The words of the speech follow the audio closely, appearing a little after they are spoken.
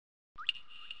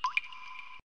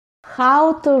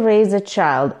How to raise a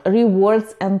child,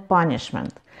 rewards and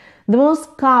punishment. The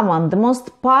most common, the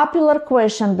most popular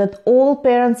question that all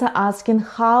parents are asking: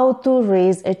 how to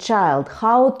raise a child,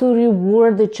 how to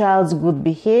reward the child's good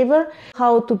behavior,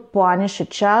 how to punish a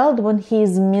child when he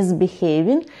is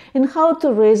misbehaving, and how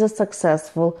to raise a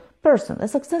successful person, a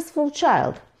successful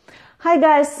child. Hi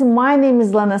guys, my name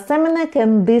is Elena Semenek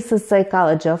and this is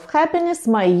Psychology of Happiness,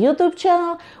 my YouTube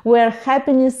channel where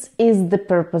happiness is the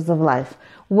purpose of life.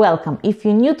 Welcome. If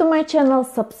you're new to my channel,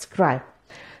 subscribe.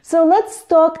 So let's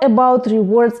talk about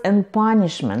rewards and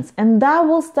punishments, and I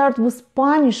will start with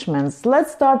punishments.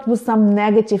 Let's start with some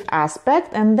negative aspect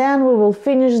and then we will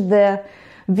finish the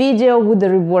video with the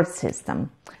reward system.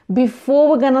 Before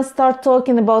we're gonna start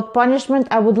talking about punishment,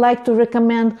 I would like to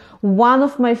recommend one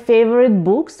of my favorite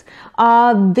books.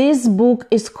 This book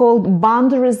is called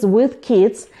Boundaries with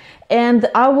Kids, and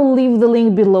I will leave the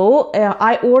link below.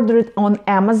 I ordered it on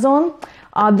Amazon.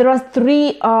 There are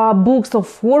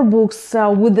four books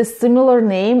with a similar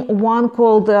name. One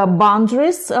called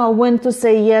Boundaries, when to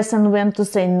say yes and when to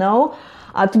say no.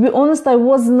 To be honest, I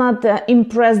was not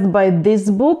impressed by this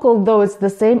book, although it's the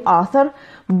same author.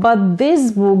 But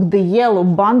this book, the yellow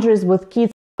Boundaries with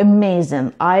Kids,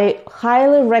 amazing. I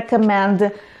highly recommend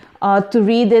to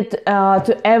read it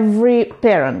to every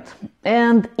parent.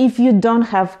 And if you don't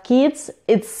have kids,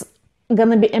 it's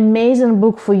gonna be amazing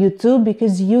book for you too,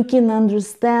 because you can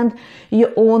understand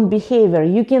your own behavior.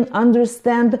 You can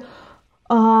understand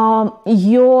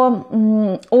your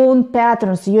own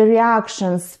patterns, your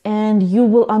reactions, and you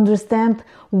will understand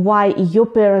why your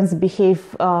parents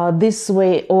behave this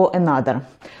way or another.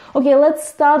 Okay, let's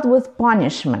start with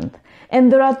punishment. And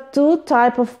there are two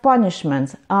types of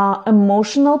punishments: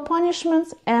 emotional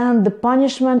punishments and the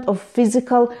punishment of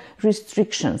physical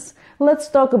restrictions. Let's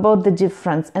talk about the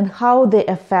difference and how they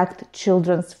affect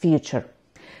children's future.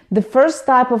 The first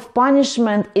type of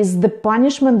punishment is the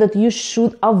punishment that you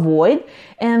should avoid,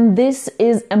 and this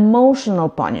is emotional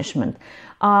punishment.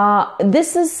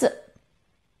 This is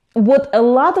what a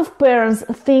lot of parents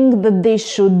think that they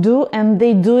should do, and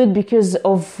they do it because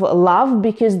of love,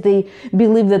 because they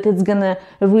believe that it's gonna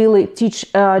really teach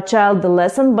a child the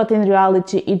lesson, but in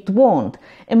reality it won't.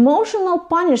 Emotional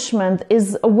punishment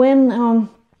is when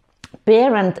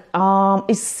parent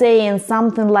is saying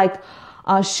something like,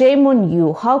 shame on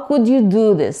you, how could you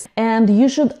do this? And you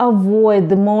should avoid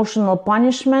the emotional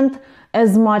punishment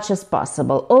as much as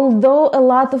possible. Although a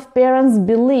lot of parents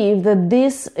believe that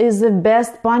this is the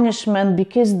best punishment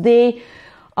because they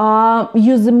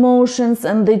use emotions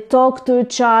and they talk to a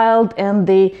child and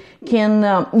they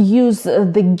can use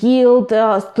the guilt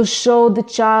to show the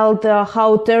child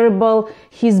how terrible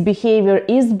his behavior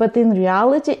is, but in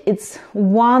reality it's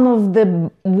one of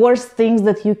the worst things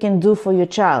that you can do for your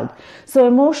child. So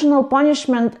emotional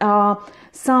punishment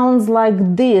sounds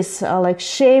like this, like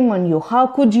shame on you, how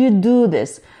could you do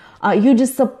this? You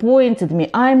disappointed me.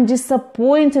 I'm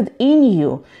disappointed in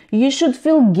you. You should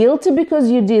feel guilty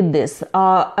because you did this.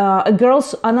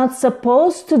 Girls are not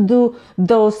supposed to do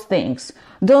those things.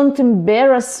 Don't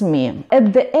embarrass me.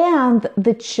 At the end,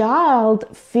 the child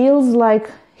feels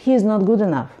like he's not good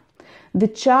enough. The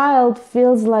child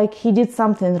feels like he did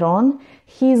something wrong.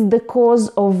 He's the cause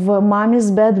of mommy's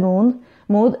bad mood,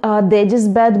 daddy's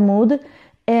bad mood,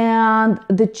 and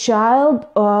the child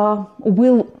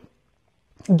will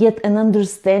get an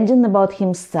understanding about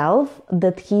himself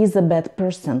that he is a bad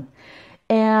person.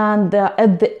 And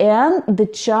at the end, the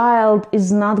child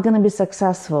is not going to be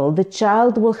successful. The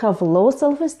child will have low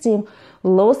self-esteem,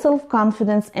 low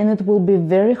self-confidence, and it will be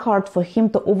very hard for him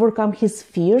to overcome his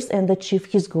fears and achieve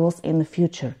his goals in the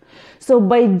future. So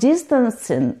by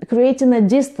distancing, creating a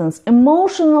distance,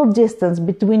 emotional distance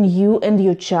between you and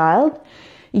your child,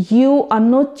 you are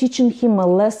not teaching him a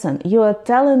lesson. You are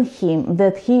telling him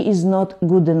that he is not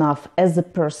good enough as a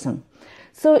person.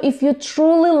 So if you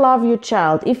truly love your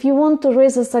child, if you want to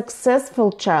raise a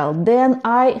successful child, then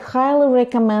I highly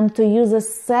recommend to use a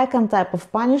second type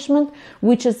of punishment,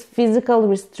 which is physical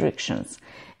restrictions.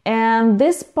 And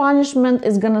this punishment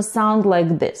is going to sound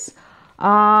like this.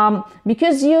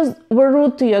 Because you were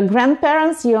rude to your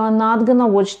grandparents, you are not going to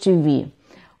watch TV.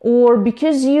 Or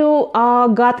because you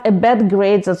got a bad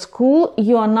grades at school,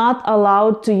 you are not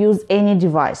allowed to use any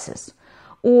devices.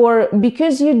 Or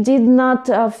because you did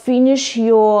not finish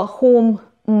your home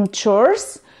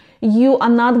chores, you are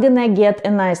not gonna get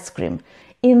an ice cream.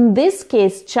 In this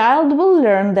case, child will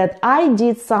learn that I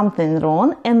did something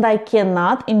wrong and I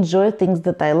cannot enjoy things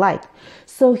that I like.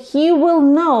 So he will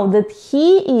know that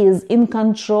he is in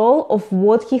control of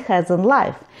what he has in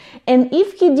life. And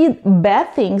if he did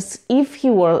bad things, if he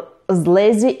was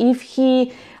lazy, if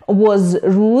he was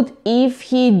rude, if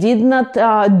he did not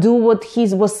do what he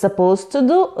was supposed to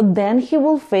do, then he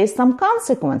will face some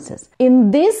consequences.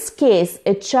 In this case,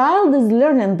 a child is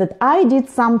learning that I did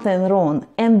something wrong,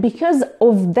 and because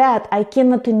of that, I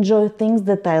cannot enjoy things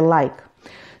that I like.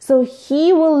 So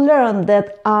he will learn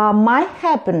that my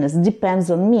happiness depends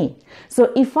on me.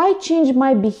 So if I change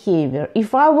my behavior,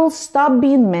 if I will stop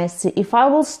being messy, if I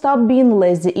will stop being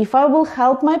lazy, if I will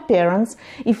help my parents,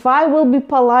 if I will be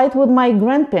polite with my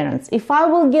grandparents, if I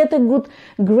will get a good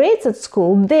grades at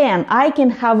school, then I can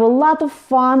have a lot of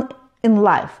fun in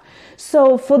life.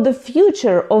 So for the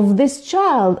future of this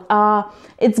child,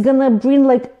 it's gonna bring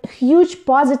like huge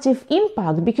positive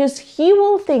impact, because he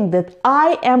will think that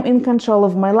I am in control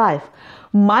of my life.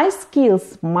 My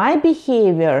skills, my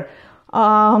behavior,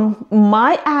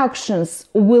 my actions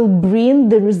will bring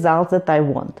the results that I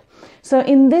want. So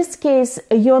in this case,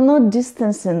 you're not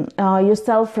distancing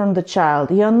yourself from the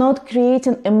child. You're not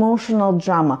creating emotional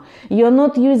drama. You're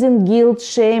not using guilt,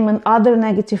 shame, and other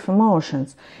negative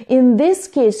emotions. In this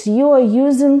case, you are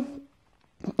using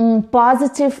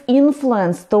positive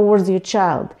influence towards your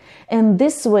child. And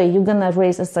this way, you're going to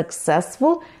raise a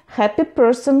successful, happy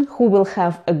person who will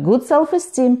have a good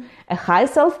self-esteem, a high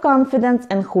self-confidence,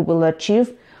 and who will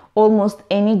achieve almost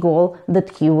any goal that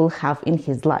he will have in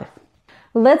his life.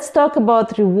 Let's talk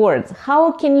about rewards.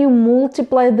 How can you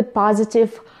multiply the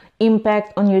positive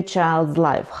impact on your child's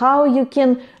life? How you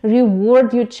can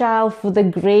reward your child for the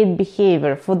great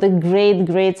behavior, for the great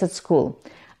grades at school?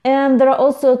 And there are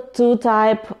also two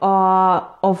types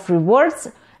of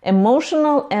rewards,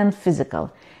 emotional and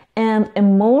physical. And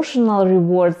emotional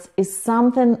rewards is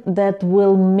something that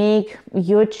will make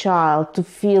your child to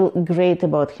feel great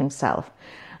about himself.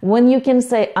 When you can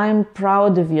say, I'm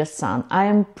proud of your son, I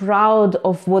am proud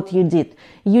of what you did.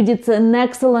 You did an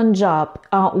excellent job.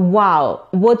 Wow,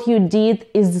 what you did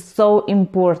is so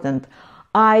important.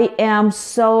 I am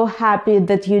so happy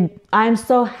I'm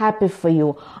so happy for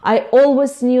you. I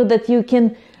always knew that you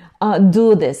can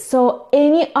do this. So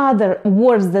any other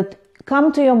words that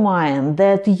come to your mind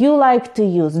that you like to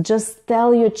use, just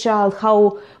tell your child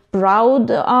how proud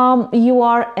you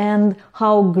are and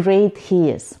how great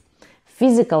he is.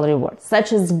 Physical rewards,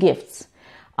 such as gifts,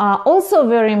 are also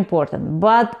very important,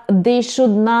 but they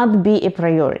should not be a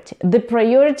priority. The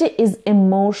priority is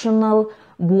emotional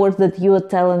words that you are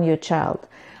telling your child.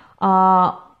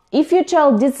 If your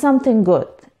child did something good,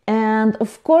 and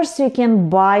of course you can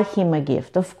buy him a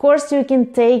gift, of course you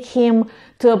can take him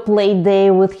to a play day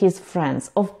with his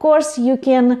friends, of course you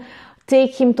can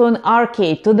take him to an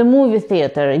arcade, to the movie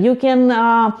theater, you can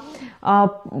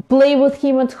play with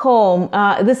him at home.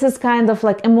 This is kind of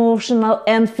like emotional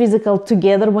and physical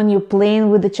together when you're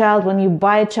playing with the child, when you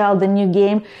buy a child a new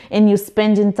game and you're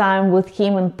spending time with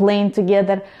him and playing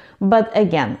together. But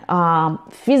again,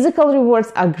 physical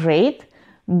rewards are great,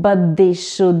 but they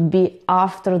should be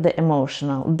after the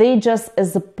emotional. They just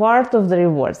as a part of the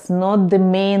rewards, not the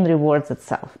main rewards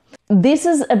itself. This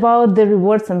is about the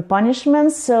rewards and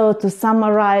punishments. So to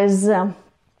summarize,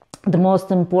 the most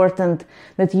important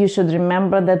that you should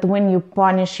remember that when you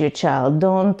punish your child,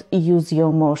 don't use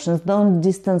your emotions, don't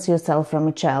distance yourself from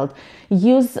a child.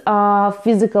 Use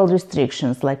physical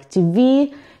restrictions like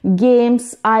TV,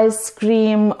 games, ice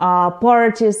cream,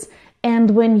 parties.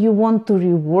 And when you want to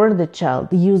reward the child,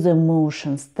 use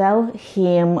emotions. Tell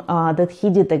him that he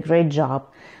did a great job,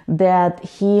 that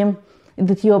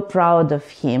you're proud of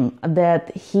him,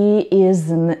 that he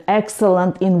is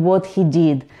excellent in what he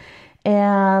did.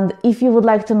 And if you would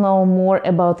like to know more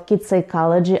about kids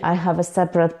psychology, I have a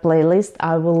separate playlist.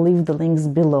 I will leave the links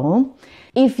below.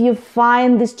 If you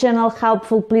find this channel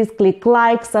helpful, please click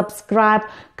like, subscribe,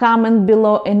 comment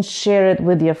below and share it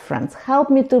with your friends. Help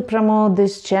me to promote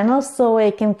this channel so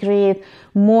I can create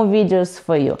more videos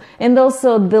for you. And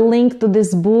also the link to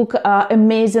this book,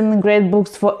 amazing, great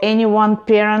books for anyone,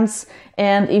 parents,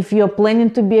 and if you're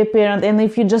planning to be a parent, and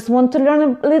if you just want to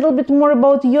learn a little bit more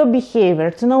about your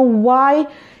behavior, to know why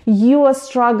you are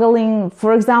struggling,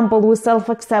 for example, with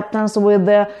self-acceptance, with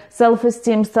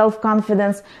self-esteem,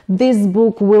 self-confidence, this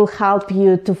book will help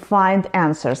you to find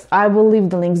answers. I will leave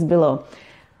the links below.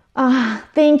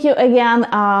 Thank you again.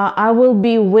 I will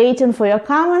be waiting for your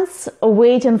comments,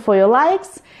 waiting for your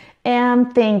likes,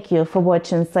 and thank you for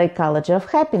watching Psychology of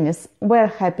Happiness, where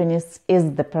happiness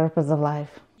is the purpose of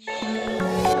life.